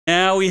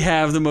Now we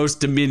have the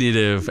most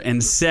diminutive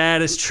and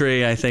saddest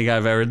tree I think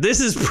I've ever. This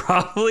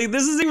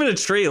isn't even a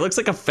tree. It looks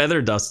like a feather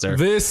duster.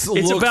 It's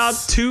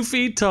about 2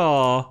 feet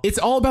tall. It's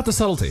all about the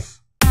subtlety.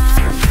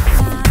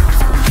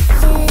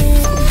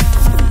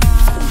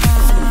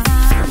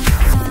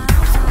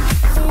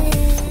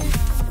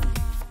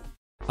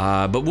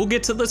 But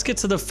let's get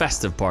to the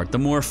festive part, the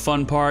more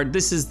fun part.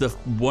 This is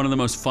one of the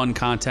most fun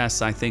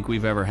contests I think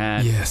we've ever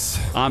had.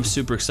 Yes. I'm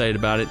super excited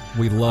about it.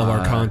 We love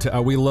our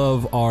content. We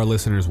love our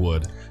listeners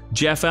would.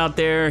 Jeff out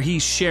there,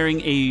 he's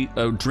sharing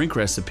a drink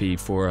recipe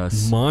for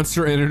us.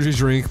 Monster energy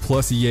drink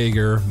plus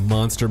Jaeger,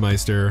 Monster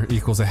Meister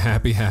equals a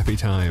happy, happy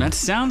time. That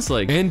sounds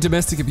like... And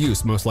domestic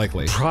abuse, most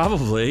likely.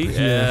 Probably.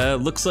 Yeah.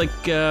 Looks like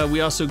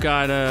we also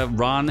got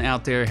Ron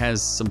out there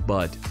has some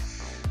Bud.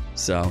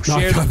 So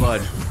share the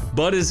Bud.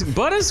 Bud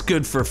is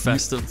good for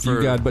festive.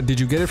 But did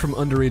you get it from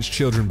underage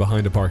children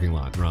behind a parking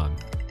lot, Ron?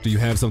 Do you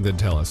have something to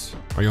tell us?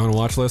 Are you on a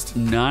watch list?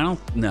 No, I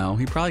don't know.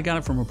 He probably got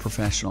it from a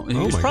professional.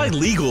 It's probably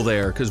legal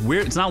there because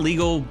it's not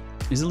legal.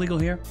 Is it legal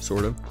here?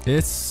 Sort of.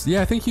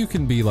 Yeah, I think you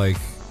can be like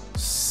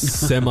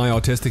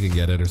semi-autistic and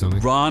get it or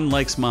something. Ron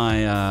likes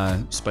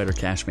my Spider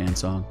Cashman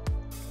song.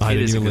 I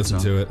didn't even listen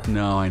to it.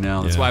 No, I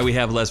know. That's why we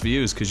have less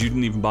views because you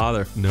didn't even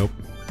bother. Nope.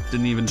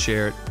 Didn't even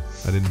share it.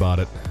 I didn't bought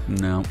it.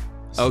 No.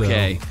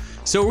 Okay.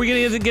 So we're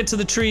gonna get to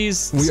the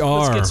trees. We are.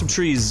 Let's get some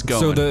trees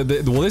going. So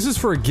well, this is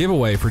for a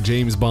giveaway for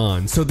James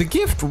Bond. So the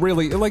gift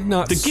really, like,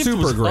 not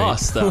super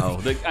great. The gift was us,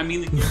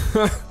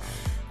 though.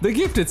 The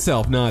gift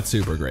itself, not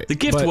super great. The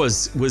gift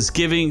was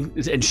giving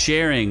and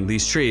sharing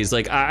these trees.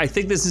 Like, I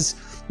think this is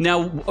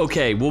now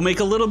okay. We'll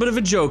make a little bit of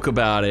a joke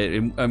about it,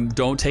 and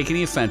don't take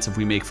any offense if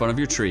we make fun of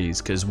your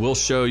trees, because we'll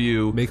show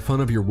you. Make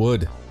fun of your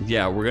wood.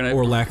 Yeah, we're gonna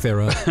or lack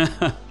thereof.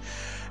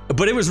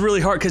 But it was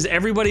really hard because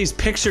everybody's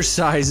picture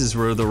sizes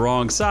were the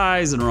wrong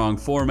size and wrong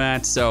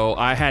format, so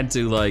I had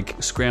to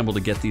like scramble to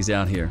get these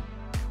out here.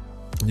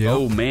 Yep.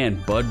 Oh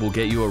man, Bud will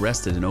get you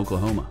arrested in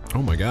Oklahoma.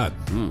 Oh my God.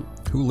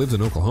 Who lives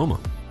in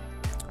Oklahoma?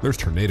 There's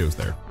tornadoes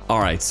there.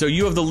 All right, so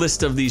you have the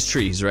list of these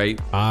trees, right?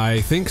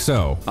 I think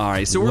so. All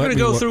right, so we're gonna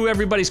go through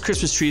everybody's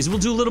Christmas trees. We'll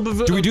do a little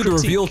bit of Do we do the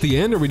reveal at the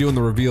end, or are we doing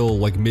the reveal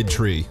like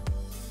mid-tree?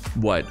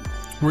 What?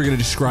 We're gonna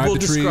describe the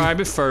tree. We'll describe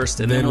it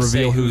first, and then we'll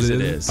reveal whose it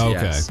is. Okay.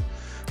 Yes.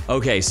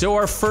 Okay, so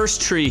our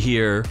first tree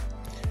here,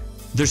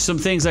 there's some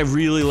things I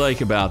really like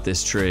about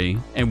this tree,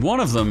 and one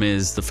of them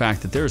is the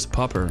fact that there's a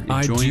pupper.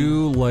 I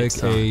do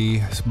like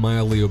a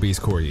mildly obese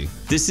corgi.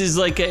 This is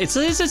like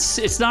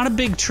it's not a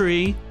big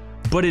tree,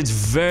 but it's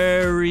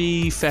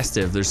very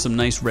festive. There's some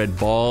nice red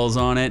balls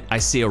on it. I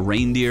see a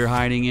reindeer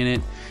hiding in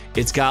it.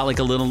 It's got like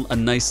a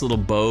nice little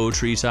bow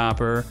tree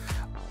topper.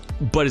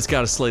 But it's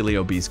got a slightly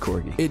obese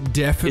corgi. It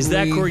definitely... Is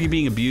that corgi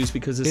being abused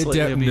because it's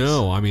slightly obese?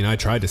 No, I mean, I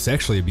tried to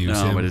sexually abuse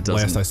him but it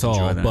doesn't last I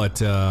saw.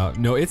 But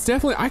no, it's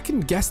definitely... I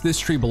can guess this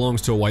tree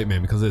belongs to a white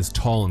man because it's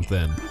tall and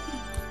thin.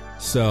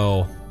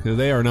 So,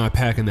 they are not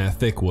packing that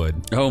thick wood.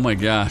 Oh my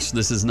gosh,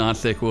 this is not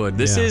thick wood.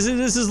 This is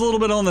a little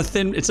bit on the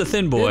thin... It's a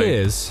thin boy. It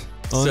is.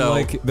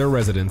 Unlike their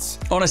residents.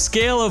 On a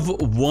scale of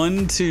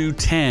 1 to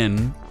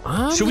 10...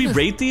 should we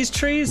rate these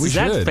trees? Is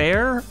that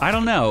fair? I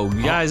don't know.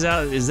 You guys,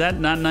 is that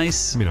not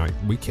nice? I mean,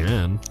 we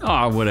can.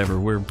 Oh, whatever.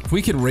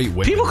 We can rate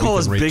women. People call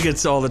us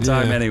bigots all the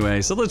time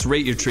anyway, so let's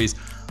rate your trees.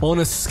 On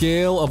a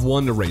scale of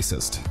 1 to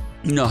racist.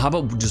 No, how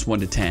about just 1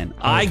 to 10? Okay.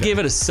 I give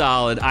it a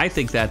solid, I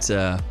think that's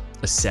a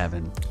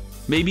 7.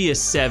 Maybe a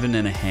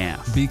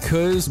 7.5.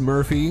 Because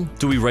Murphy...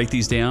 Do we write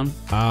these down?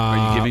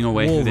 Are you giving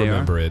away who they are? We'll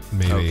remember it,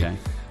 maybe. Okay.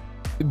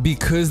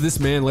 Because this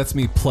man lets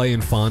me play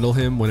and fondle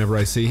him whenever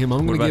I see him,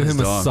 I'm going to give him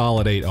a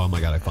solid 8. Oh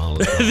my God, I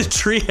fondled him. The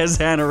tree has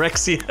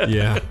anorexia.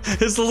 Yeah.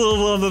 It's a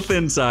little on the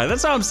thin side.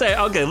 That's all I'm saying.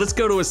 Okay, let's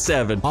go to a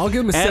 7. I'll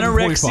give him a 7.5.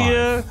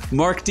 Anorexia,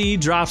 Mark D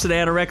drops an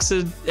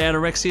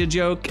anorexia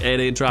joke, and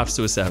it drops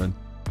to a 7.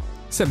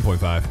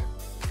 7.5.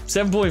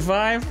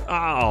 7.5?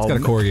 Oh. It's got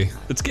a corgi.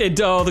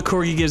 The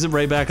corgi gives it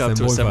right back up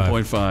to a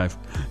 7.5.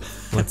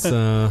 Let's,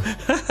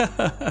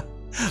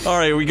 All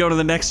right, we go to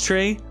the next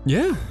tree?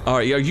 Yeah. All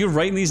right, are you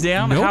writing these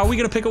down? Nope. How are we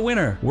going to pick a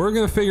winner? We're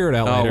going to figure it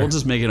out later. Oh, we'll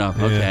just make it up.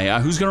 Yeah.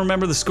 Okay, who's going to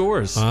remember the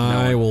scores?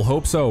 I will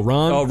hope so.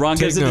 Ron, Oh, Ron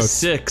gives it a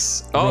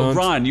 6. Oh,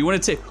 Ron, you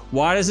want to take...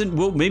 Why doesn't...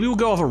 maybe we'll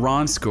go off a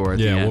Ron score at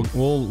the end.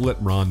 We'll let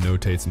Ron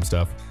notate some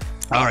stuff.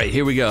 All right,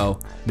 here we go.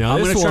 Now,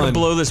 I'm going to try to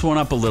blow this one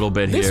up a little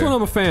bit here. This one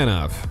I'm a fan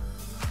of.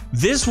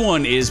 This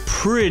one is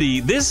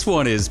pretty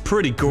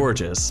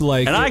gorgeous.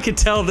 And I can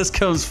tell this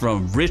comes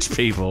from rich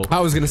people. I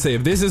was gonna say,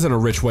 if this isn't a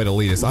rich white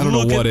elitist, I don't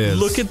know what is.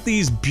 Look at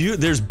these,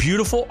 there's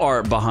beautiful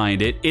art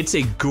behind it. It's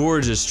a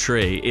gorgeous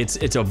tree.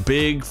 It's a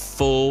big,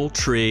 full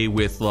tree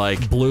with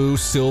like... Blue,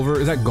 silver,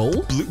 is that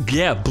gold?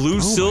 Blue,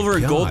 silver,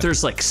 and gold.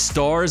 There's like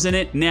stars in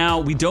it. Now,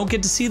 we don't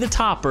get to see the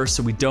topper,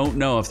 so we don't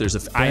know if there's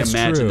I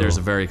imagine there's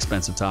a very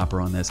expensive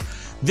topper on this.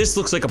 This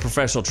looks like a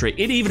professional tree.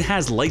 It even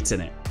has lights in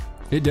it.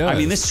 It does. I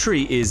mean, this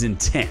tree is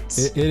intense.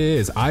 It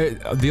is.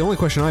 The only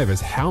question I have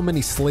is how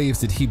many slaves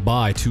did he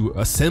buy to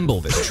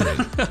assemble this tree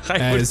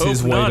as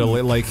his way to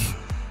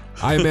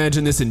I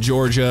imagine this in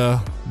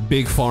Georgia,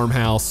 big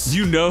farmhouse.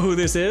 You know who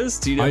this is?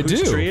 Do you know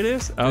whose tree it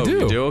is? Oh, I do.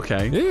 You do?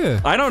 Okay.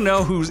 Yeah. I don't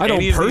know who's. I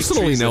don't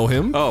personally know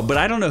him. Oh, but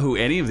I don't know who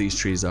any of these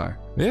trees are.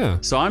 Yeah.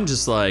 So I'm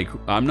just like,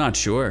 I'm not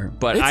sure.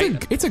 But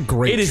it's a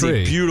great tree. It is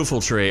a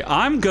beautiful tree.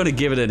 I'm gonna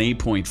give it an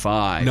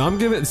 8.5. No, I'm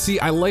giving it. See,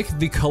 I like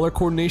the color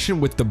coordination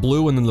with the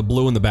blue and then the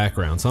blue in the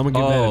background. So I'm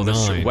gonna give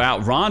that a 9. Wow,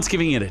 Ron's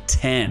giving it a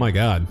 10. Oh my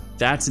God.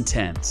 That's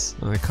intense.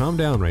 Calm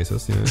down,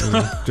 racist.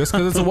 Just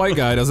because it's a white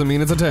guy doesn't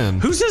mean it's a 10.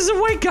 Who says a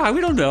white guy?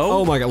 We don't know.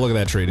 Oh my God, look at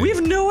that tree. Dude. We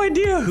have no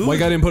idea who. White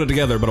guy didn't put it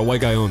together, but a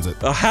white guy owns it.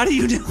 How do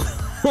you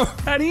know?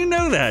 How do you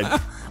know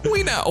that?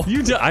 We know.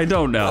 I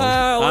don't know.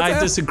 I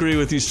disagree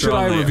with you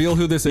strongly. Should I reveal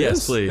who this is?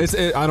 Yes, please.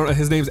 I don't.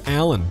 His name's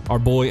Alan. Our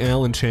boy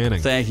Alan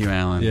Channing. Thank you,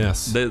 Alan.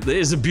 Yes. It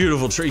is a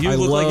beautiful tree. You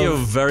look like you have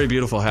a very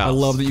beautiful house. I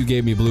love that you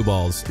gave me blue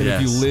balls. And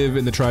if you live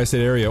in the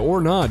tri-state area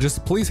or not,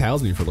 just please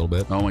house me for a little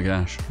bit. Oh my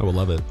gosh. I would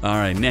love it. All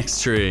right,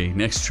 next tree.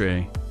 Next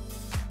tree.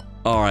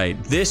 All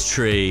right, this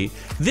tree.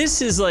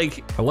 This is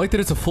like. I like that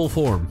it's a full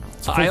form.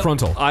 It's full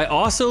frontal. I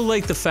also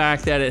like the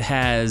fact that it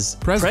has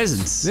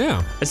presents.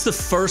 Yeah. It's the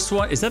first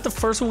one. Is that the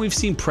first one we've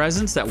seen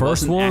presents that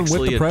first wasn't one actually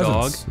with the a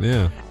presents. dog?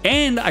 Yeah.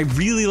 And I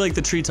really like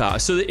the treetop.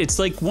 So it's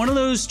like one of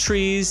those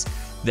trees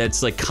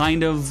that's like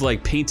kind of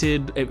like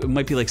painted. It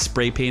might be like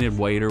spray painted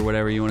white or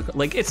whatever you want to call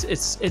it. Like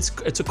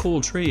it's a cool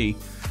tree.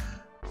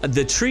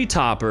 The tree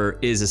topper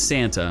is a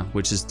Santa,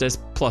 which is just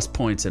plus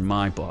points in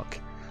my book.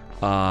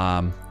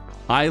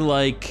 I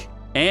like,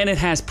 and it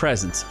has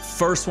presents.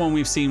 First one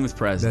we've seen with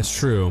presents. That's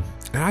true.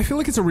 And I feel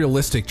like it's a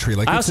realistic tree.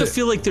 Like I also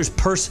feel like there's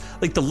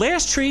like the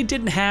last tree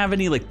didn't have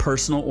any like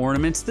personal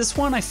ornaments. This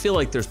one I feel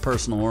like there's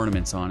personal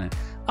ornaments on it.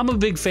 I'm a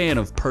big fan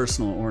of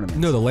personal ornaments.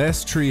 No, the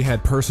last tree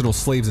had personal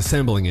slaves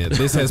assembling it.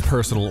 This has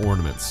personal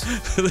ornaments.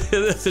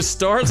 The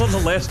stars on the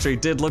last tree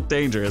did look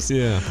dangerous.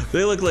 Yeah.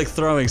 They look like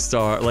throwing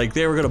star, like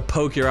they were gonna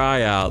poke your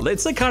eye out.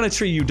 It's the kind of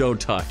tree you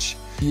don't touch.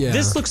 Yeah.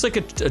 This looks like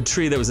a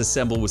tree that was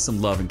assembled with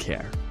some love and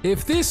care.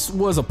 If this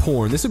was a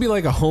porn, this would be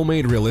like a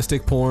homemade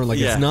realistic porn. Like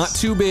it's not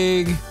too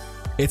big.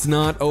 It's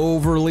not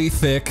overly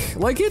thick.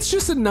 Like it's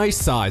just a nice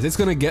size. It's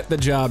gonna get the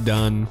job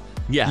done.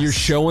 Yes. You're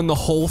showing the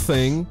whole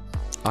thing.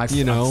 I'm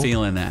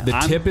feeling that. The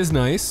tip is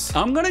nice.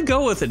 I'm gonna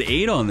go with an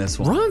 8 on this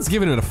one. Ron's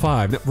giving it a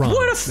 5. Ron,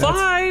 what a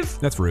 5?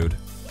 That's rude.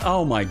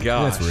 Oh my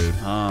gosh. That's rude.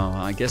 Oh,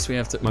 I guess we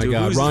have to. My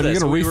God, Ron, you're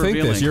gonna rethink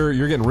this. You're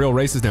getting real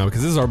racist now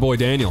because this is our boy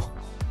Daniel.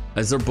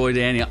 That's our boy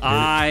Daniel.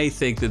 I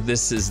think that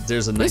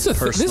there's a nice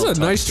personal This is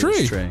a nice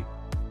tree.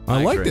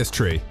 I like this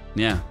tree.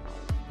 Yeah.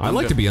 I'd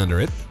like to be under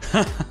it.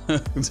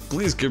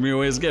 Please give me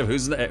away as a gift.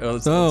 Who's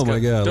next? Oh my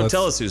God. Don't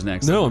tell us who's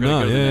next. No, I'm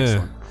not.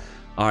 Yeah.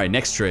 All right,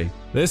 next tree.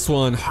 This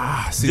one.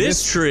 See,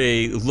 this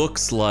tree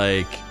looks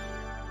like.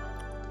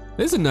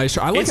 This is a nice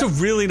tree. It's a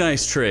really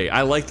nice tree.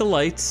 I like the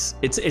lights.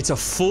 It's a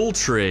full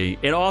tree.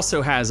 It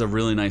also has a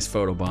really nice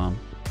photo bomb.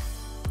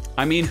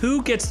 I mean,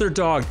 who gets their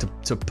dog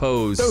to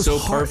pose so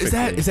perfectly?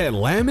 Is that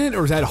laminate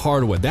or is that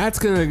hardwood? That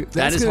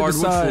is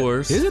hardwood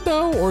floors. Is it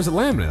though, or is it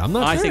laminate? I'm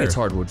not sure. I think it's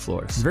hardwood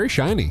floors. It's very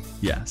shiny.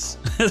 Yes.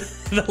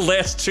 The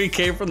last tree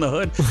came from the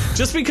hood.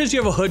 Just because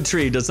you have a hood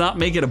tree does not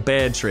make it a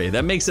bad tree.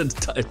 That makes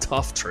it a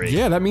tough tree.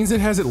 Yeah, that means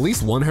it has at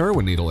least one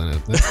heroin needle in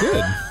it. That's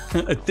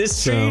good.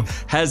 This tree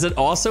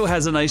also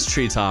has a nice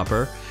tree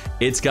topper.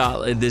 It's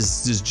got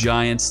this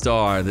giant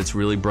star that's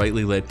really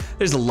brightly lit.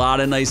 There's a lot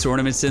of nice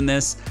ornaments in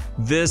this.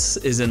 This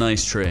is a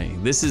nice tree.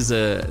 This is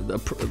a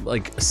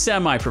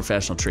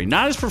semi-professional tree.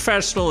 Not as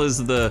professional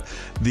as the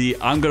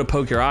I'm gonna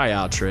poke your eye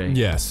out tree.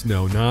 Yes,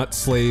 no, not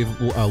slave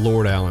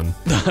Lord Allen.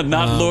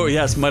 Not Lord.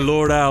 Yes, my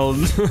Lord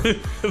Allen.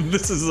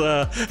 This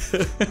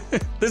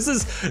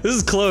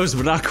is close,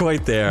 but not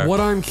quite there. What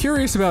I'm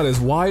curious about is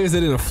why is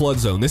it in a flood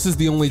zone? This is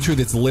the only tree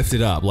that's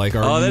lifted up. Like,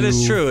 that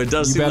is true. It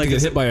does seem about like to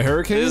get hit by a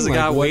hurricane. Is it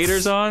got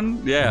waders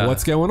on? Yeah.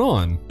 What's going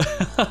on?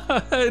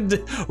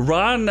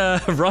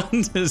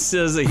 Ron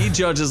says that he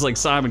judges like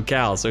Simon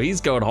Cowell, so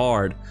he's going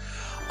hard.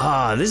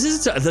 This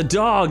is the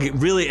dog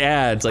really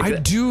adds. Like I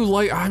do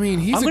like. I mean,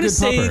 he's a good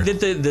pupper. I'm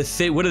gonna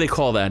say that what do they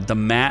call that? The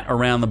mat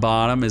around the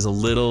bottom is a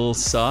little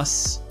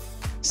sus,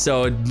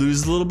 so it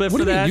loses a little bit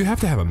for that. You have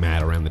to have a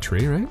mat around the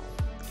tree, right?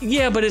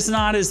 Yeah, but it's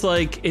not as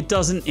like it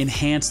doesn't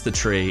enhance the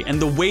tree. And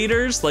the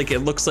waders, like it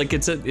looks like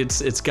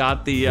it's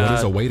got the. What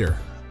is a wader?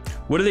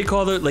 What do they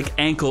call it? Like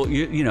ankle,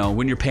 you know,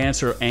 when your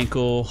pants are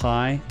ankle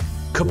high?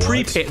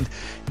 Capri pants.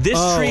 This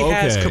tree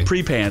has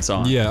capri pants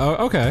on. Yeah,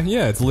 okay.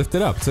 Yeah, it's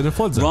lifted up. It's in a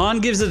flood zone. Ron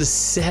gives it a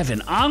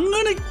 7. I'm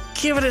going to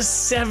give it a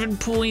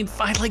 7.5.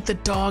 I like the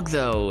dog,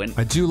 though. And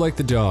I do like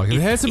the dog. If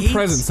it had some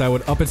presence, I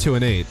would up it to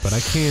an 8, but I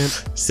can't.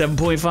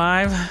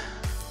 7.5?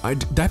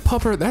 That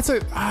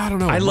pupper, I don't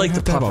know. I like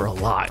the pupper a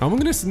lot. I'm going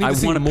to need to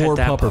see more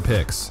pupper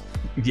pics.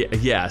 Yeah,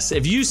 yes.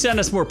 If you send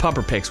us more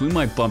pupper pics, we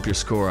might bump your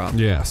score up.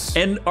 Yes.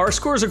 And our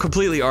scores are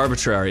completely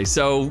arbitrary,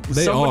 so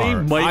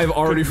I've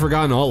already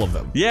forgotten all of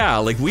them. Yeah,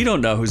 like we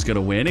don't know who's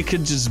gonna win. It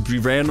could just be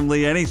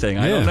randomly anything.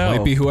 I don't know. It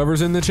might be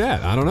whoever's in the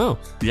chat. I don't know.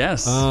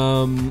 Yes.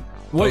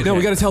 Wait, no,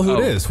 we got to tell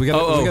who it is.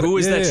 Who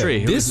is that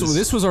tree?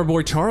 This was our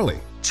boy Charlie.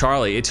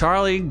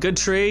 Charlie, good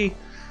tree.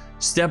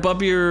 Step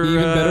up your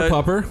Even better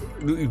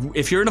pupper.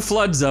 If you're in a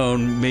flood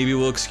zone, maybe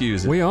we'll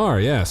excuse it. We are,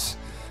 yes.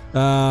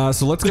 So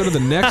let's go to the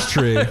next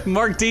tree.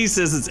 Mark D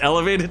says it's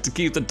elevated to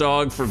keep the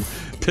dog from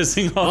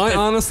pissing off. I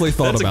honestly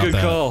thought about that. That's a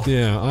good call.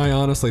 Yeah, I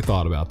honestly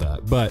thought about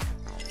that. But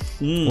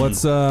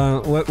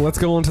let's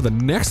go on to the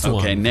next one.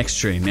 Okay, next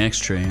tree.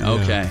 Yeah.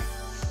 Okay.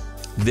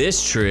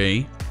 This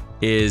tree,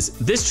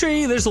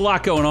 there's a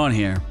lot going on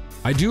here.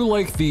 I do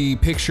like the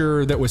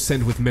picture that was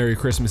sent with Merry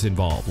Christmas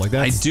involved. Like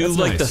that's I do that's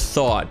like nice. the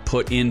thought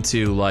put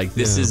into like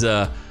this is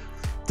a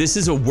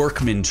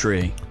workman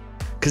tree.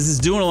 Because it's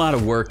doing a lot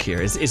of work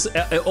here. It's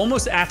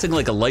almost acting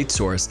like a light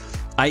source.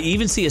 I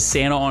even see a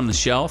Santa on the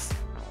shelf.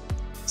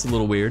 It's a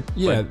little weird.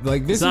 Yeah,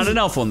 like this. It's not an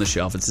elf on the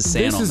shelf. It's a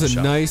Santa on the shelf. This is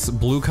a nice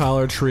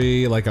blue-collar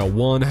tree, like a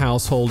one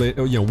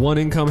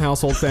income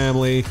household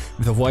family.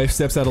 If the wife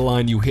steps out of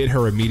line, you hit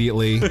her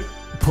immediately,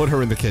 put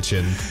her in the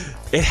kitchen.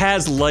 It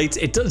has lights.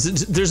 It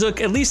does. There's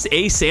at least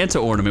a Santa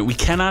ornament. We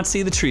cannot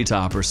see the tree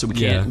topper, so we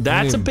can't. Yeah,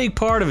 That's a big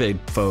part of it,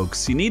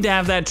 folks. You need to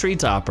have that tree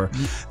topper.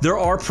 There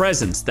are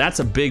presents.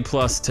 That's a big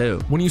plus too.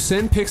 When you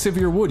send pics of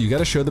your wood, you got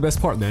to show the best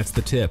part, and that's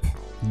the tip.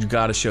 You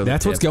got to show.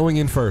 That's the tip. what's going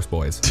in first,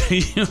 boys.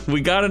 We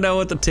got to know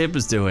what the tip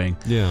is doing.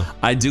 Yeah.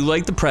 I do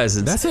like the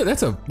presents. That's it.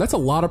 That's a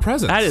lot of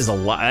presents. That is a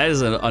lot. That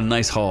is a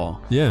nice haul.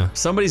 Yeah.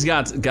 Somebody's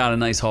got a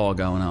nice haul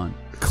going on.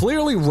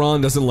 Clearly,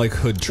 Ron doesn't like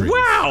hood trees.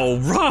 Wow,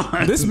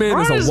 Ron! This man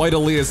is a white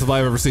Elias if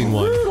I've ever seen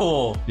one.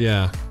 Brutal.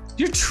 Yeah.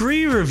 Your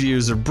tree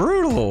reviews are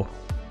brutal.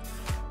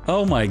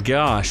 Oh my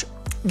gosh.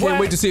 Can't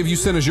wait to see if you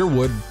send us your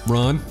wood,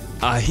 Ron.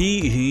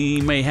 He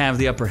may have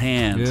the upper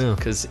hand. Yeah.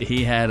 Because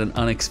he had an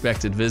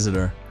unexpected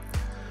visitor.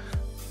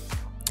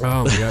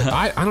 Oh my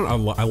god. I don't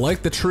know. I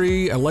like the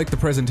tree. I like the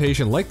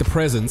presentation. I like the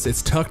presents.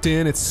 It's tucked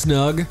in. It's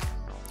snug.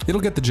 It'll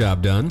get the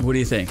job done. What do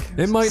you think?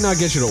 It might not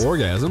get you to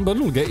orgasm, but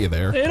it'll get you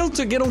there. It'll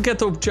get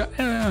the job.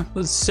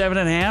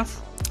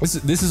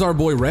 7.5. This is our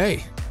boy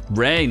Ray.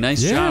 Ray,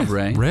 nice job,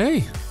 Ray.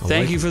 Ray.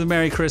 Thank you for the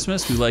Merry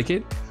Christmas. We like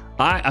it.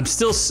 I'm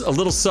still a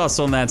little sus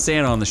on that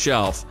Santa on the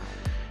shelf.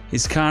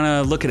 He's kind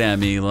of looking at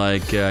me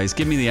like he's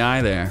giving me the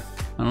eye there.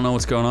 I don't know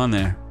what's going on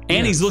there.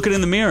 And he's looking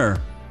in the mirror.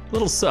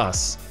 Little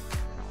sus.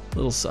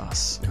 Little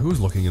sus.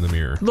 Who's looking in the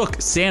mirror?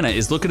 Look, Santa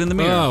is looking in the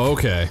mirror. Oh,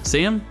 okay.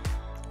 See him?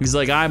 He's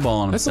like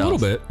eyeballing himself. That's a little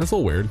bit. That's a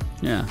little weird.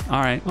 Yeah.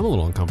 All right. I'm a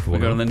little uncomfortable. We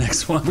go to the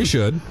next one. We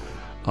should.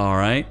 All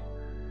right.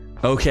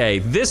 Okay.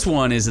 This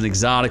one is an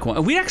exotic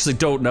one. We actually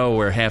don't know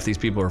where half these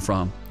people are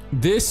from.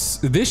 This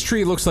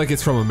tree looks like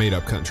it's from a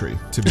made-up country,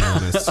 to be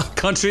honest. A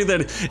country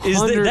that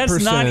is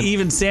that's not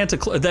even Santa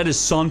Claus. That is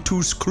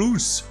Santus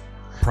Claus.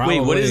 Probably.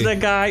 Wait, what is that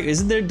guy?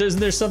 Isn't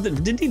there something?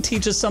 Didn't he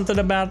teach us something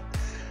about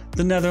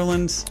the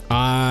Netherlands?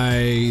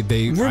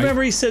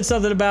 Remember he said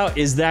something about,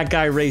 is that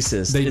guy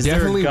racist? They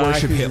definitely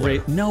worship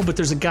Hitler. No, but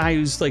there's a guy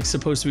who's like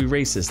supposed to be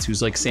racist,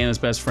 who's like Santa's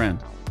best friend.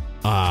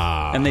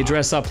 And they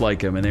dress up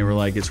like him, and they were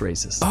like, it's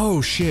racist.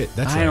 Oh shit,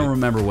 that's right. I don't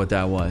remember what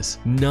that was.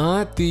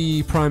 Not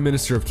the Prime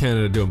Minister of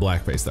Canada doing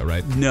blackface, though,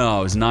 right?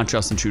 No, it's not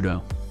Justin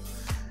Trudeau.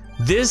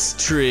 This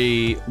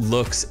tree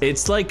looks,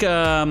 it's like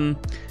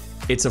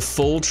it's a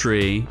full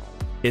tree.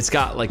 It's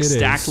got like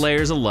stacked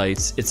layers of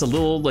lights. It's a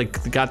little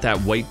like got that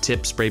white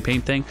tip spray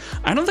paint thing.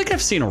 I don't think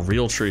I've seen a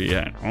real tree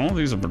yet. All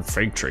these have been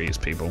fake trees,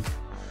 people.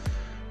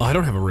 I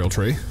don't have a real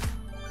tree.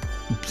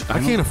 I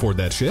can't afford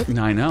that shit.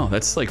 I know.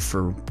 That's like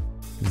for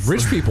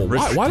rich people.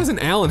 Why doesn't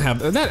Alan have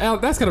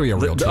that? That's got to be a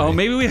real tree. Oh,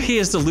 maybe he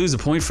has to lose a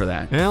point for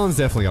that. Alan's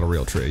definitely got a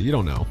real tree. You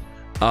don't know.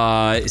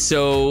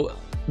 So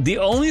the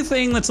only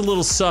thing that's a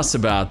little sus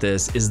about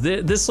this is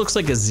this looks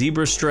like a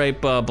zebra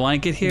stripe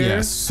blanket here.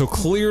 Yes. So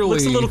clearly,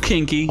 looks a little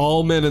kinky.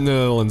 All men in the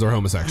Netherlands are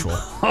homosexual.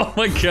 Oh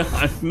my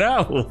god,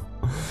 no.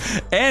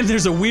 And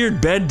there's a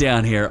weird bed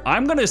down here.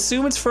 I'm gonna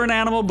assume it's for an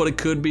animal, but it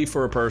could be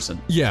for a person.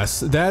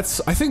 Yes,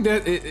 I think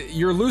that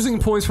you're losing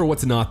points for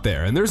what's not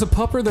there. And there's a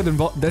pupper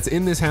that's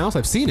in this house.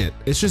 I've seen it.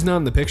 It's just not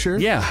in the picture.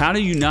 Yeah. How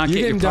do you not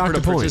get your pupper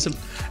to participate?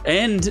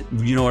 And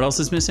you know what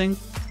else is missing?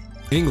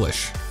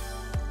 English.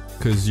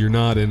 Because you're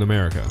not in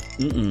America.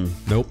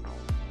 Nope.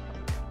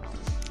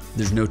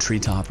 There's no tree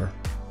topper.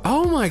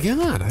 Oh my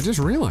god, I just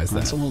realized that.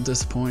 That's a little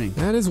disappointing.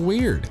 That is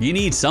weird. You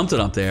need something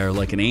up there,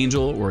 like an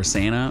angel or a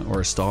Santa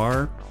or a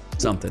star,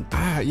 something.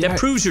 That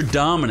proves your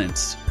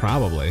dominance.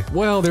 Probably.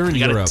 Well, they're in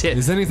Europe.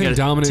 Is anything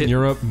dominant in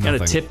Europe? Nothing.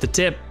 Gotta tip the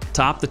tip,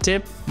 top the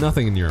tip.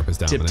 Nothing in Europe is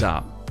dominant. Tip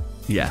top.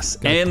 Yes.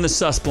 And the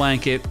sus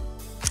blanket,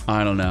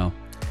 I don't know.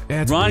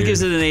 Ron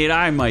gives it an 8.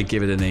 I might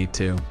give it an 8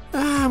 too.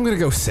 I'm gonna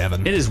go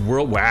 7. It is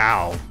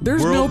wow.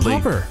 There's no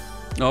pupper.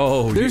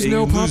 Oh, there's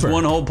no pupper. Lose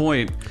one whole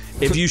point.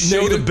 If you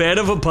show the bed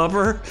of a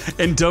pupper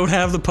and don't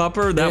have the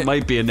pupper, that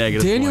might be a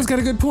negative Daniel's point. got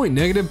a good point.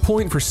 Negative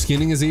point for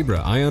skinning a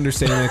zebra. I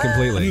understand that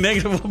completely.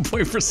 Negative 1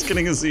 point for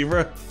skinning a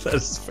zebra. That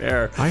is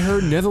fair. I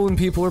heard Netherlands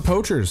people are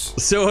poachers.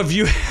 So if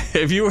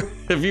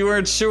you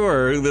weren't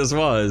sure who this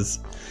was,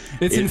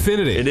 It's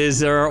Infinity. It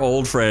is our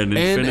old friend,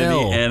 Infinity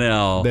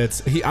NL.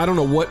 That's I don't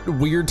know what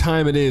weird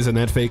time it is in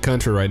that fake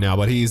country right now,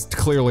 but he's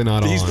clearly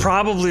not on. He's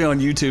probably on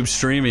YouTube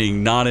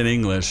streaming, not in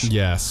English.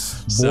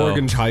 Yes. So,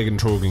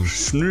 Borgenscheigentrogen.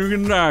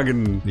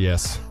 Schnugenlagen.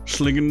 Yes.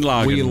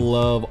 Schlingenlagen. We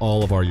love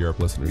all of our Europe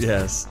listeners.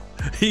 Yes.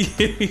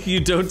 You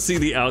don't see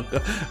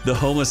the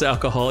homeless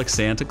alcoholic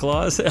Santa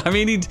Claus. I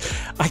mean,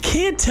 I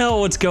can't tell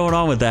what's going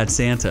on with that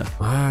Santa.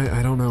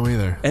 I don't know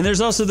either. And there's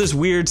also this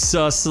weird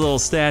sus little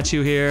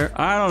statue here.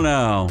 I don't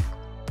know.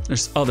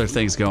 There's other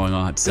things going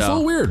on. So it's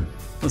all weird.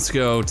 Let's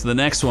go to the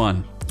next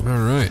one. All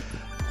right.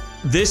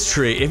 This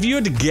tree. If you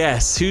had to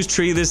guess whose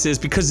tree this is,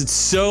 because it's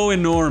so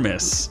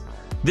enormous.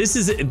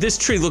 This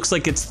tree looks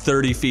like it's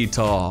 30 feet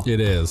tall.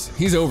 It is.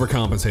 He's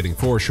overcompensating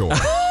for sure.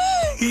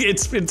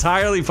 It's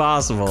entirely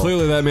possible.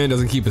 Clearly, that man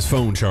doesn't keep his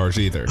phone charged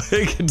either.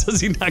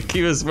 Does he not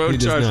keep his phone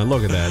charged? Not.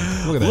 Look at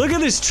that. Look at that. Look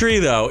at this tree,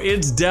 though.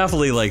 It's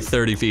definitely like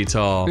 30 feet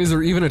tall. Is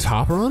there even a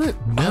topper on it?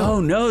 No. Oh,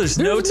 no, there's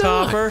no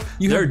topper.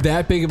 You have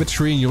that big of a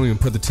tree and you don't even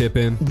put the tip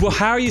in? Well,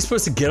 how are you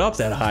supposed to get up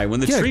that high when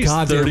the tree's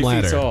 30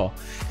 feet tall?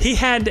 He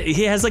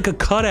has like a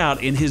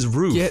cutout in his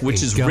roof,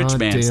 which is rich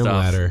man stuff.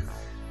 Ladder.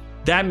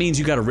 That means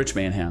you got a rich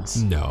man house.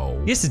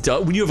 No. Yes, it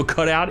does. When you have a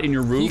cutout in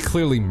your roof. He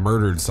clearly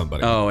murdered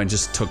somebody. Oh, and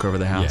just took over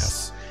the house.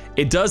 Yes.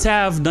 It does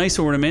have nice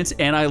ornaments,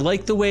 and I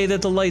like the way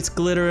that the lights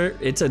glitter.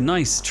 It's a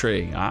nice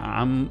tree.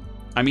 I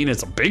mean,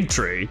 it's a big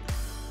tree.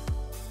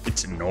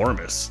 It's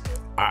enormous.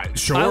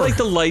 Sure. I like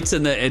the lights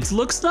and it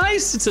looks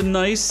nice. It's a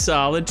nice,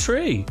 solid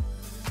tree.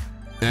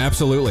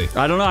 Absolutely.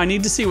 I don't know. I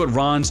need to see what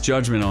Ron's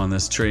judgment on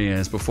this tree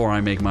is before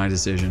I make my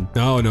decision.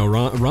 No,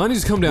 Ron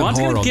needs to come down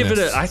hard on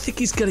this. I think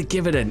he's gonna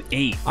give it an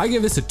 8. I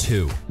give this a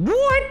 2.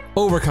 What?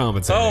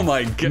 Overcompensating. Oh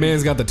my god. The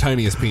man's got the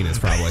tiniest penis,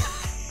 probably.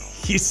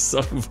 You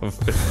son of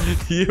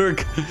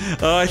a...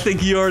 I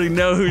think you already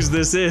know whose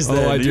this is,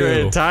 then. I do. You're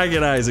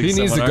antagonizing He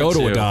needs to go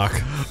to a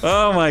doc.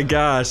 Oh my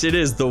gosh, it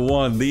is the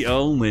one, the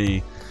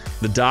only,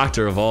 the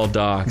doctor of all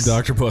docs.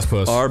 Dr. Puss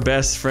Puss. Our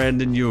best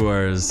friend and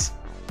yours.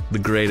 The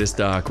greatest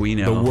doc we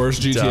know. The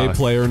worst GTA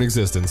player in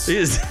existence.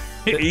 He's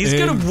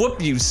gonna whoop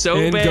you so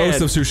bad. And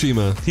Ghost of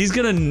Tsushima. He's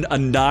gonna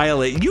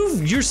annihilate you.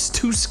 You're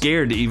too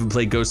scared to even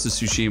play Ghost of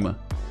Tsushima.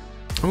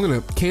 I'm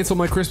gonna cancel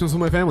my Christmas with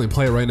my family and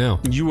play it right now.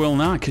 You will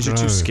not, because you're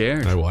too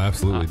scared. I will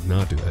absolutely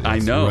not do that. I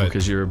know,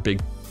 because you're a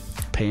big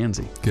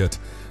pansy. Good.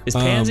 Is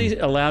Pansy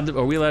allowed to,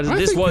 are we allowed to?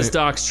 This was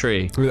Doc's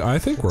tree. I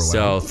think we're allowed.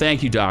 So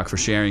thank you, Doc, for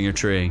sharing your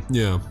tree.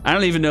 Yeah. I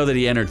don't even know that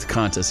he entered the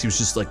contest. He was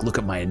just like, look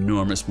at my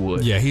enormous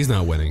wood. Yeah, he's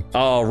not winning.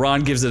 Oh,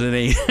 Ron gives it an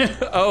 8.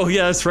 Oh,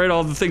 yeah, that's right.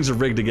 All the things are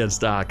rigged against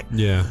Doc.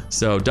 Yeah.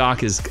 So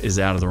Doc is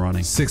out of the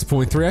running.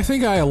 6.3. I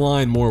think I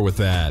align more with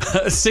that.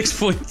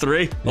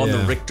 6.3 on the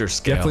Richter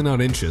scale. Definitely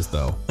not inches,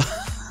 though.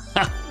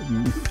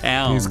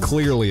 Pounds. He's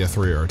clearly a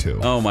 3 or 2.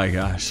 Oh my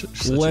gosh.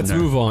 Let's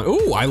move on.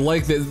 Ooh, I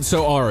like that.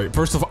 So, all right.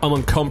 First of all, I'm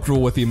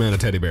uncomfortable with the amount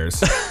of teddy bears.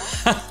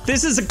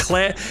 This is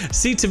a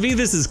See, to me,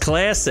 this is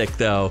classic,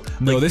 though.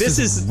 No, like, this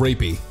is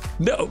rapey.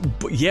 No,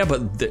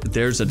 but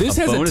there's this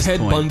has bonus a Ted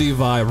point. Bundy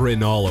vibe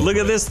written all over. Look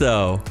at this,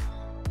 though.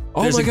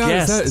 Oh There's my god,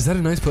 is that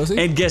a nice pussy?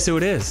 And guess who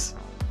it is?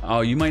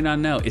 Oh, you might not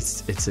know.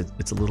 It's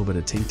a little bit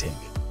of Tink Tink.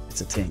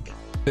 It's a Tink.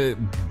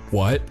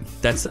 What?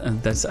 That's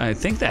I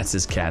think that's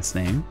his cat's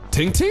name.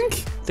 Tink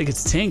Tink? I think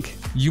it's Tink.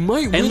 You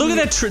might. And look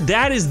at that.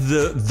 That is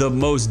the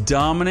most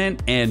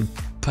dominant and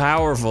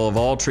powerful of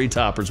all tree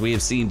toppers we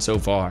have seen so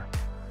far.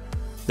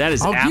 That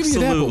is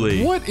absolutely. Give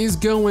you that, but what is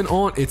going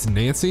on? It's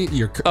Nancy.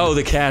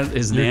 The cat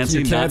is Nancy.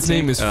 Your cat's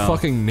name is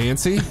fucking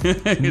Nancy.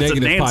 It's a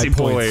Nancy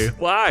boy. Points.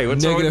 Why?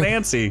 What's wrong with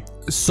Nancy?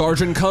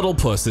 Sergeant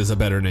Cuddlepuss is a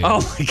better name.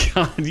 Oh my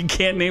god! You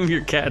can't name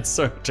your cat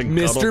Sergeant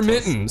Mr. Cuddlepuss.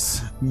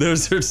 Mittens.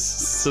 Those are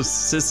so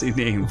sissy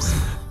names,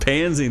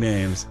 pansy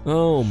names.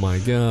 Oh my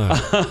god!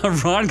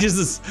 Ron gives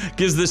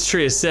this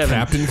tree a 7.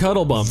 Captain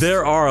Cuddlebump.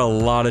 There are a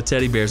lot of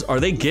teddy bears.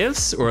 Are they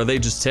gifts or are they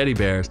just teddy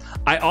bears?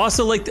 I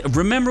also like.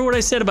 Remember what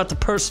I said about the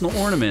personal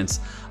ornaments.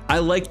 I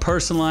like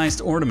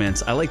personalized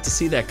ornaments. I like to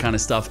see that kind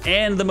of stuff,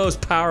 and the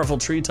most powerful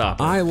tree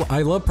topper.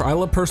 I love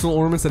personal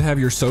ornaments that have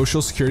your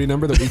social security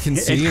number that we can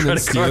see and then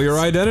steal your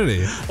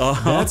identity.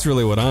 That's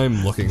really what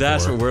I'm looking for.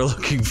 That's what we're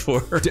looking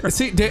for.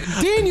 See,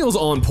 Daniel's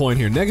on point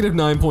here.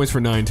 -9 points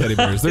for 9 teddy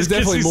bears. There's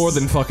definitely more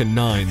than fucking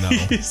 9 though.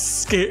 He's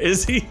scared.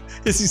 Is he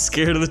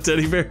scared of the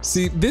teddy bears?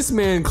 See, this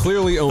man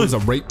clearly owns a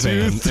rape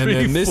van, and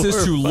then this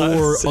is to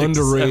lure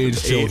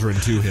underage children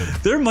to him.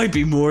 There might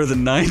be more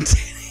than 9.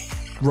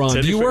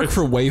 Ron, do you work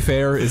for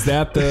Wayfair? Is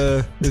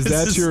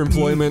that your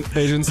employment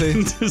agency?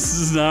 This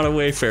is not a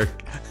Wayfair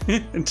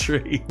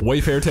tree.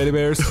 Wayfair teddy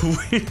bears?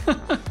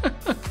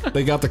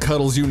 They got the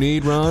cuddles you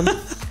need, Ron?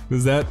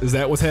 Is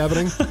that what's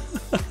happening?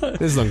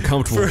 This is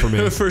uncomfortable for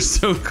me. For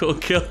So Cool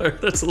Killer,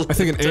 that's I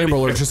think an Amber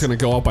Alert is just going to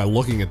go up by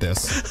looking at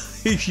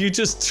this. You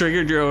just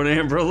triggered your own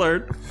Amber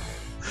Alert.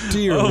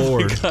 Dear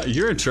Lord. My God,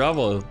 you're in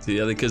trouble,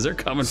 because they're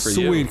coming for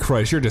you. Sweet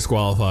Christ, you're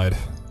disqualified.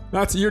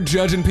 You're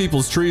judging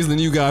people's trees and then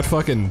you got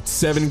fucking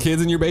 7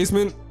 kids in your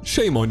basement?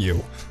 Shame on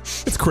you.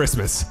 It's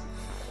Christmas.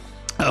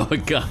 Oh my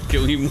God,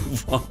 can we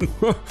move on?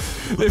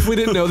 If we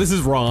didn't know, this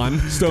is Ron,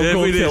 Stone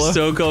Cold Killer.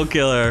 Stone Cold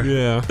Killer.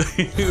 Yeah.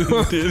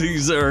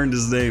 He's earned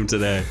his name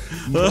today.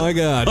 My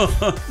God.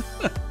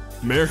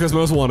 America's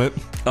Most Wanted.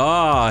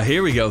 Ah,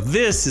 here we go.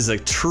 This is a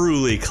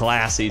truly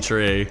classy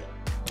tree.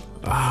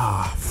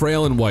 Ah,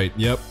 frail and white.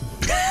 Yep.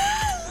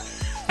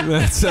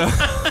 That's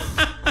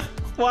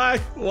Why?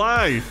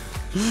 Why?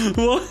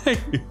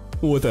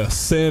 with a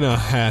Santa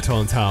hat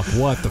on top.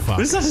 What the fuck?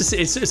 It's not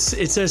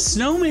it's a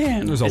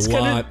snowman. There's a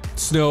lot.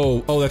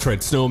 Snow. Oh, that's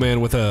right.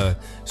 Snowman with a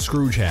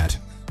Scrooge hat.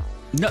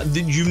 No,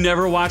 you've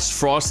never watched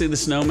Frosty the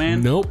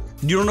Snowman? Nope.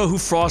 You don't know who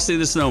Frosty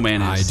the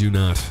Snowman is? I do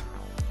not.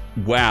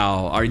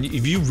 Wow, have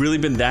you really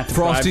been that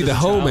deprived? Frosty the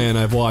Hoe Man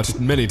I've watched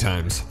many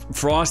times.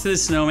 Frosty the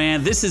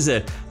Snowman. This is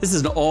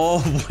an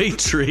all-white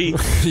tree.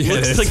 Yeah,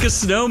 Looks like a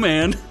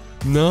snowman.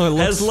 No, it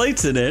looks, has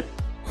lights in it.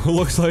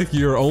 Looks like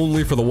you're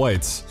only for the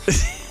whites.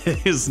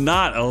 It's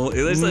not.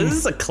 This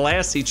is a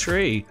classy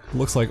tree.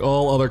 Looks like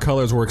all other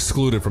colors were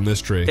excluded from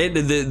this tree.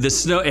 The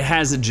snow. It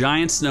has a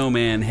giant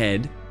snowman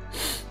head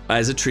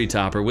as a tree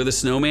topper with a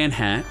snowman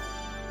hat.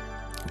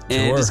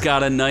 And it's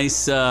got a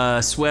nice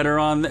sweater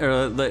on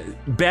there. The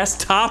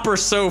best topper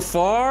so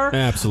far.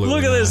 Absolutely.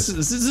 Look at this.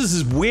 This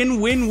is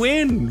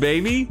win-win-win,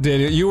 baby.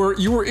 Daniel,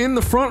 you were in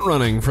the front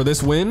running for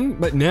this win,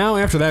 but now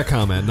after that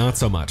comment, not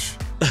so much.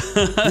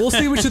 We'll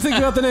see what you think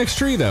about the next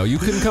tree, though. You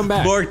couldn't come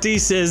back. Mark D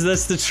says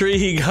that's the tree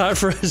he got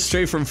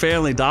straight from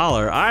Family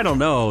Dollar. I don't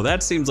know.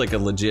 That seems like a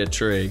legit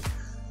tree.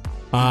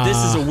 This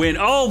is a win.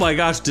 Oh my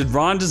gosh, did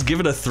Ron just give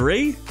it a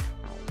 3?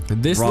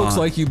 This looks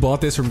like you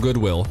bought this from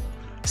Goodwill.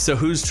 So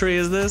whose tree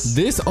is this?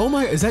 This, oh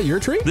my, is that your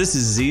tree? This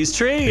is Z's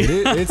tree.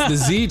 It's the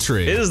Z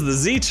tree. It is the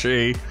Z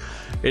tree.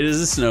 It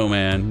is a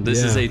snowman.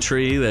 This is a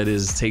tree that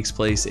takes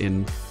place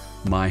in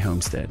my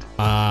homestead.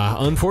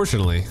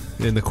 Unfortunately,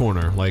 in the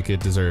corner, like it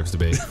deserves to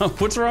be.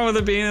 What's wrong with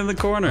it being in the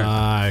corner?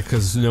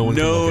 Because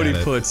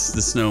nobody puts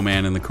the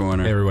snowman in the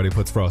corner. Everybody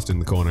puts Frosty in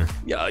the corner.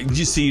 Yeah,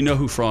 you see, you know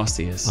who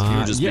Frosty is. You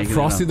were just making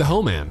Frosty it up. the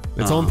Hoe Man.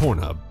 It's on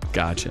Pornhub.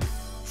 Gotcha.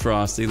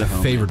 Frosty the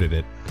Hoe Man. Favorited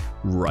it.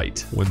 Right.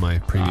 When my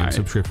premium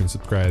subscription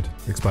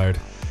expired.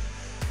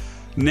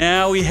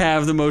 Now we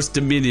have the most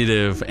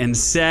diminutive and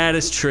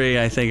saddest tree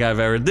I think I've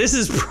ever. This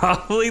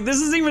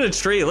isn't even a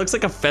tree. It looks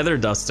like a feather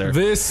duster.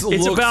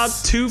 It's about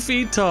 2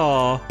 feet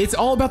tall. It's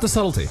all about the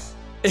subtlety.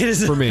 It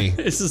is for me.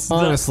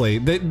 Honestly,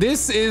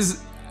 this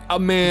is a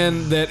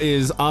man that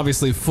is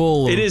obviously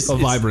full of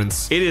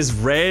vibrance. It is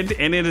red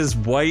and it is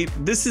white.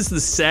 This is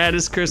the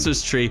saddest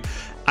Christmas tree.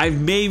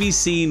 I've maybe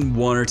seen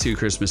 1 or 2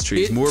 Christmas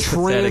trees more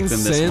pathetic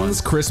than this one.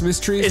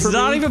 Christmas trees. It's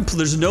not even.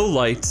 There's no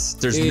lights.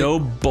 There's no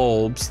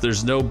bulbs.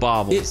 There's no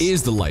baubles. It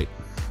is the light.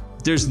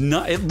 There's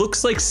not. It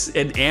looks like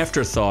an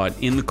afterthought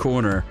in the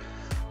corner.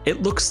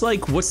 It looks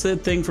like, what's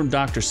that thing from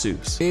Dr.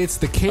 Seuss? It's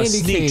the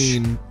candy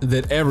cane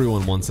that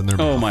everyone wants in their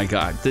mouth. Oh my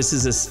God! This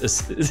is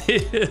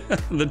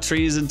the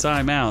tree's in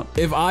timeout.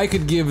 If I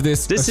could give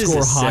this a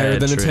score higher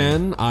than a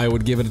 10, I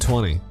would give it a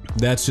 20.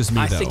 That's just me,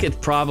 though. I think it's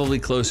probably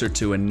closer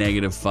to a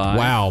 -5.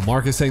 Wow,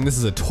 Mark is saying this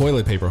is a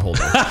toilet paper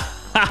holder.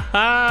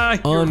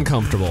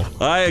 Uncomfortable.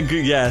 I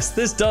agree. Yes,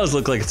 this does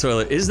look like a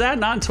toilet. Is that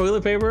not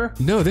toilet paper?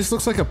 No, this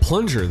looks like a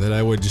plunger that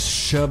I would just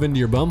shove into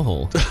your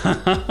bumhole.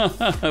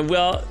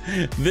 Well,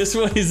 this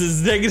one is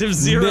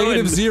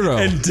 -0. -0.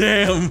 And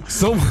damn,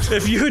 someone.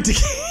 If you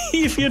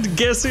had to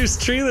guess whose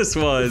tree this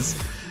was.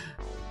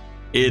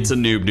 It's a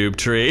Noob Noob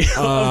tree.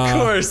 Of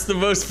course, the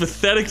most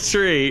pathetic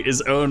tree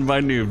is owned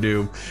by Noob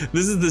Noob.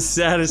 This is the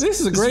saddest. This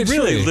is a great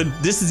tree.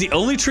 This is the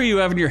only tree you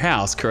have in your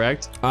house,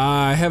 correct?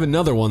 I have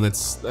another one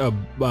that's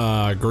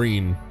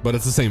green, but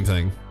it's the same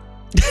thing.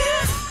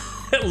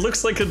 It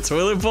looks like a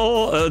toilet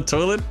bowl, a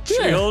toilet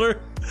tree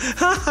holder.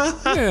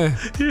 Yeah.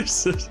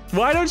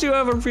 Why don't you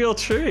have a real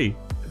tree?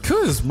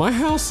 Because my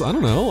house, I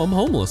don't know, I'm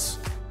homeless.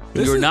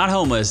 You're not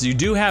homeless. You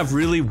do have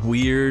really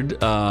weird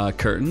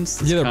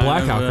curtains. Yeah, they're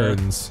blackout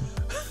curtains.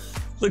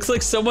 Looks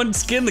like someone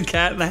skinned the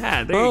cat in the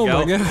hat. There you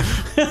go. Oh my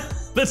God.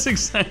 That's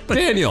exactly.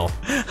 Daniel,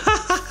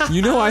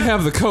 you know I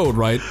have the code,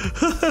 right?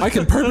 I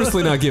can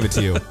purposely not give it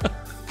to you.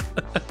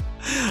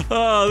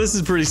 Oh, this is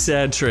a pretty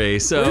sad tree.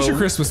 So, where's your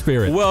Christmas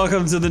spirit?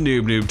 Welcome to the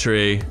Noob Noob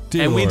tree.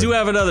 Dear and Lord. We do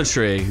have another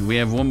tree. We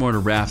have one more to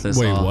wrap this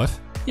Wait, off. what?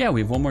 Yeah,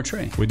 we have one more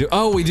tree. We do.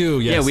 Oh, we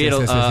do. Yes. Yeah, we had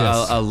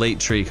yes. a late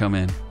tree come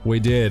in. We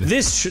did.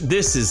 This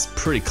is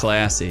pretty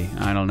classy.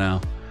 I don't know.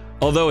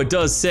 Although it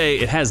does say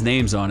it has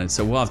names on it,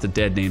 so we'll have to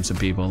dead name some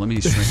people. Let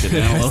me shrink it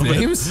down a little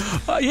names?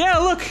 bit. Yeah,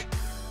 look.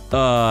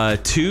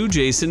 To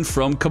Jason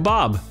from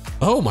Kebab.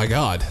 Oh my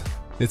God.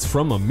 It's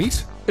from a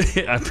meat?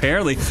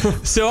 Apparently.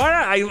 So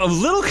I'm a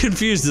little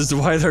confused as to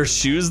why there are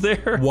shoes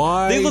there.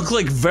 Why? They look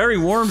like very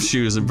warm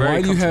shoes and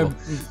very comfortable. Why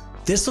do you have...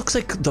 This looks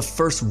like the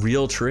first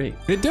real tree.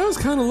 It does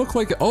kind of look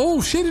like...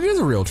 Oh, shit, it is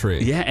a real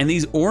tree. Yeah, and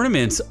these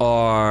ornaments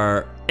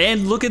are...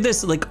 And look at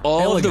this. Like,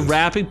 all of the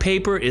wrapping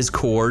paper is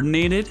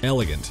coordinated.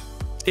 Elegant.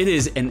 It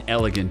is an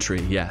elegant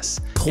tree, yes.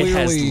 Clearly, it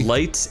has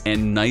lights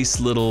and nice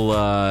little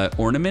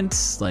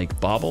ornaments, like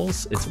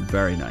baubles. It's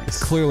very nice.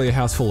 It's clearly a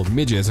house full of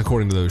midgets,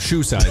 according to those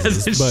shoe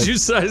sizes. The shoe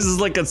size is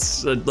like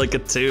a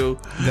 2.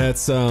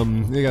 That's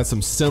they got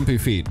some stumpy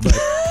feet. But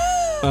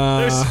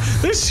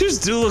those shoes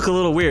do look a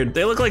little weird.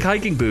 They look like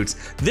hiking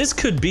boots. This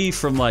could be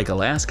from like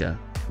Alaska.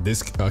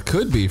 This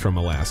could be from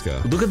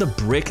Alaska. Look at the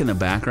brick in the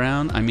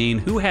background. I mean,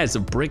 who has a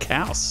brick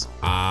house?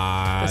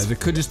 It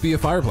could just be a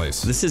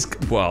fireplace. This is,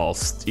 well,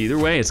 either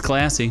way, it's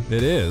classy.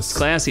 It is. It's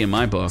classy in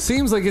my book.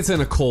 Seems like it's in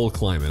a cold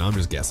climate. I'm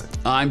just guessing.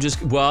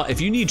 Well, if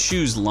you need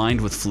shoes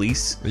lined with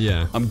fleece,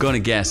 yeah, I'm gonna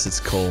guess it's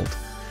cold.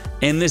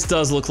 And this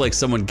does look like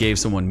someone gave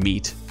someone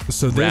meat.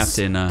 So wrapped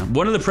in,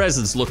 one of the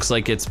presents looks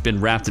like it's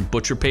been wrapped in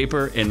butcher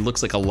paper and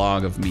looks like a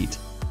log of meat.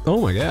 Oh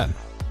my God.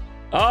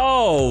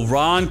 Oh,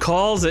 Ron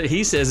calls it.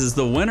 He says it's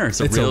the winner. It's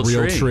a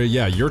real tree.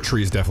 Yeah, your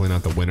tree's definitely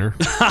not the winner.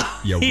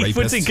 You rapist.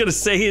 What's he gonna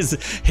say?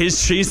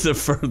 His tree's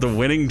the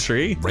winning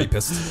tree?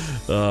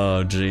 Rapist.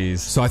 Oh, jeez.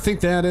 So I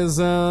think that's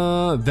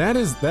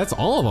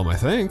all of them. I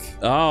think.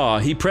 Oh,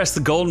 he pressed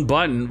the golden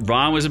button.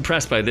 Ron was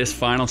impressed by this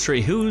final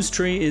tree. Whose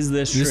tree is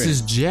this tree? This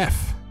is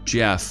Jeff.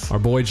 Jeff. Our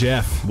boy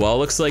Jeff. Well,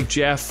 looks like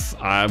Jeff.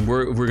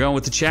 We're going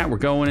with the chat. We're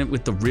going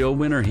with the real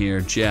winner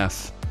here,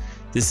 Jeff.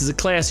 This is a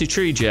classy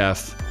tree,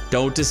 Jeff.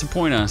 Don't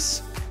disappoint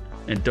us,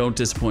 and don't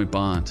disappoint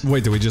Bond.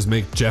 Wait, did we just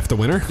make Jeff the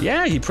winner?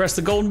 Yeah, he pressed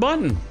the golden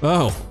button.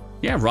 Oh.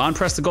 Yeah, Ron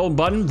pressed the golden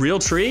button. Real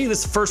tree. This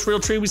is the first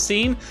real tree we've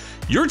seen.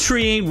 Your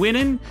tree ain't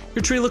winning.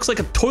 Your tree looks like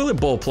a toilet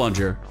bowl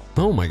plunger.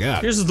 Oh my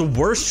God. Yours is the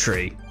worst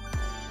tree.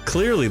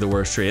 Clearly the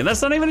worst tree. And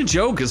that's not even a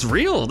joke. It's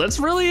real. That's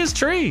really his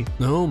tree.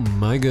 Oh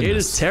my goodness. It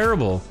is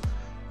terrible.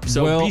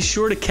 So be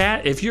sure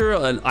to if you're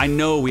I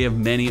know we have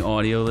many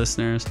audio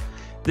listeners.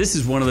 This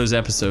is one of those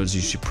episodes you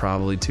should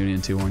probably tune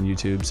into on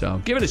YouTube.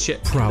 So give it a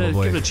check.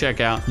 Probably. Give it a check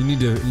out. You need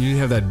to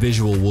have that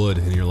visual wood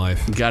in your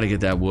life. You got to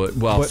get that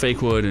wood. Well,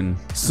 fake wood and.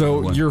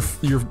 So you're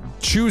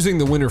choosing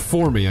the winner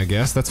for me, I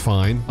guess. That's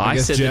fine. I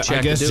guess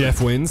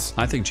Jeff wins.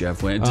 I think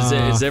Jeff wins.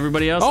 Is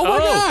everybody else? Oh my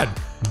God!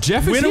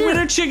 Jeff is here.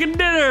 Winner chicken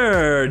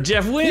dinner.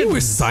 Jeff wins. He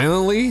was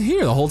silently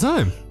here the whole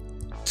time.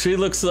 Tree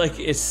looks like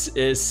it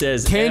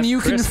says. Can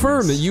you Christmas.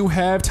 confirm that you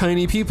have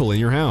tiny people in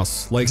your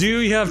house? Like, do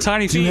you have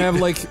tiny feet? Do you have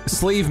like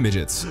slave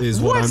midgets? Is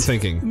what I'm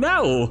thinking.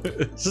 No,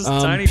 it's just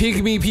tiny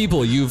pygmy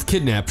people you've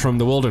kidnapped from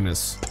the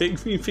wilderness.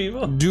 Pygmy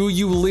people. Do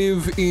you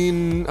live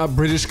in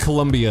British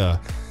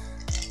Columbia,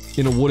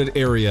 in a wooded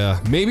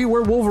area, maybe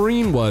where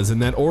Wolverine was in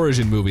that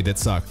Origin movie that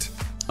sucked?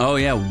 Oh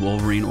yeah,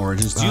 Wolverine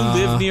Origins. Do you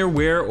live near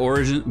where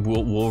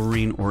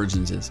Wolverine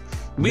Origins is?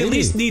 We at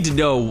least need to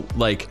know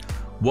like.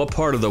 What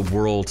part of the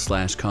world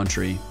 /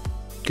 country?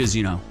 Because,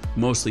 you know,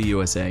 mostly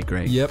USA,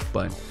 great. Yep.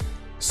 But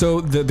so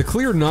the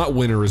clear not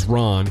winner is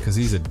Ron, because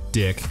he's a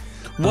dick.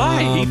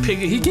 Why?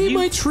 He gave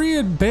my tree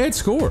a bad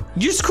score.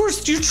 Your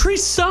tree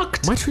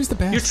sucked. My tree's the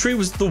best. Your tree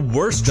was the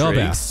worst tree. The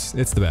best.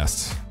 It's the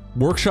best.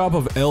 Workshop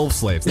of elf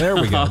slaves. There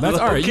we go. That's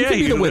all right. Okay, you can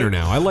be the winner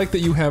now. I like that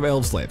you have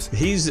elf slaves.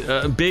 He's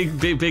a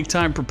big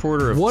time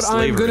purporter of what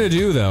slavery. I'm gonna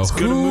do though. It's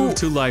gonna move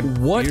to Liberia.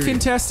 What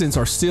contestants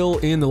are still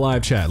in the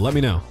live chat? Let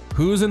me know.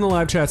 Who's in the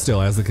live chat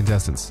still as the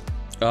contestants?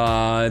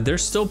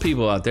 There's still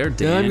people out there.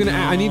 Dan,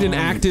 I need an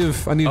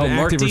active.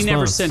 Mark D response.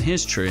 never sent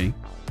his tree,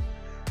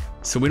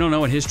 so we don't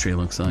know what his tree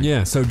looks like.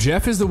 Yeah. So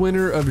Jeff is the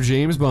winner of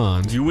James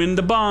Bond. You win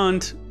the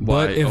Bond.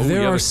 But if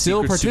there are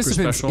still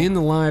participants in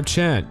the live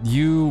chat,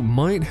 you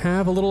might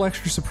have a little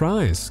extra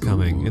surprise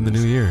coming in the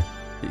new year.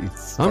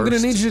 I'm gonna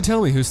need you to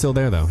tell me who's still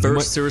there, though.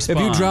 First to respond.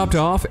 If you dropped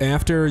off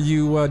after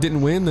you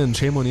didn't win, then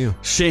shame on you.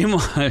 Shame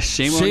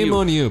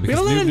on you. We have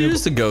a lot of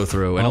news to go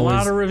through and a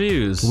lot of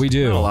reviews. We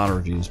do. Not a lot of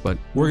reviews, but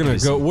we're gonna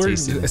go. We're a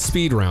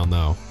speed round,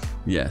 though.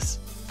 Yes.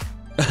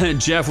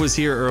 Jeff was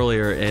here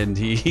earlier, and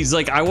he's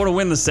like, "I want to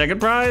win the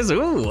second prize."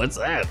 Ooh, what's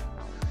that?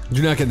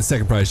 You're not getting the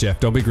second prize, Jeff.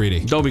 Don't be greedy.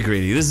 Don't be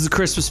greedy. This is a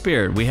Christmas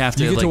spirit. We have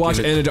to. You get to watch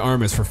Anna de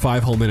Armas for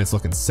 5 whole minutes,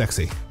 looking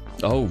sexy.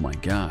 Oh my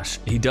gosh,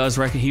 he does.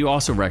 He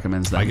also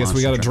recommends that. I guess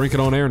we got to drink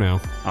it on air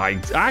now.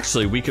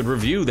 Actually, we could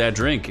review that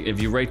drink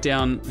if you write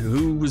down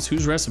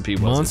whose recipe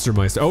was Monster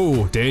Meister.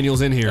 Oh,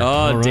 Daniel's in here.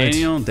 Oh, right.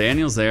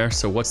 Daniel's there.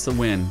 So what's the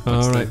win?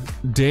 All right,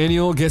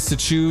 Daniel gets to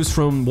choose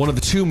from one of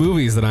the 2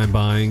 movies that I'm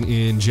buying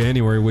in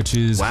January, which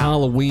is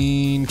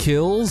Halloween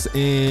Kills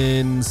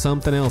and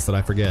something else that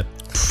I forget.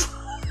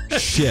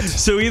 Shit.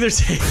 So either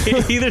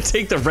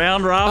take the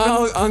round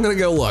robin. I'm gonna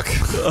go look.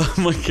 Oh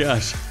my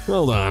gosh.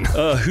 Hold on.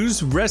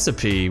 Whose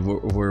recipe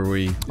were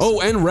we?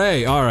 Oh, and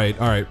Ray. All right.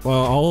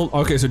 Well,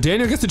 okay. So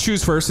Daniel gets to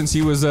choose first since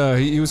he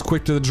was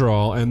quick to the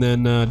draw, and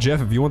then Jeff,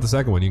 if you want the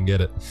second one, you can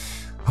get it.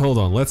 Hold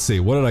on. Let's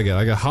see. What did I get?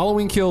 I got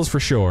Halloween Kills for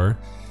sure,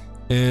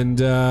 and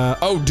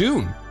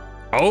Dune.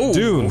 Oh,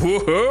 Dune.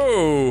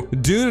 Whoa.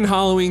 Dune and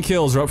Halloween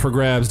Kills are up for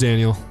grabs,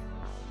 Daniel.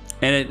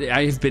 And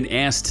I have been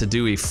asked to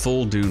do a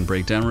full Dune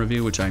breakdown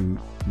review, which I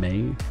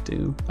may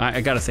do. I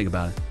got to think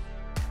about it.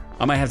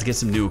 I might have to get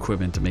some new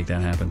equipment to make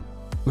that happen.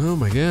 Oh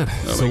my god!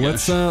 So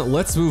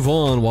let's move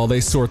on while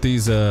they sort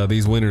these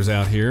winners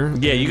out here.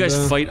 Yeah, you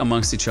guys fight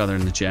amongst each other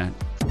in the chat.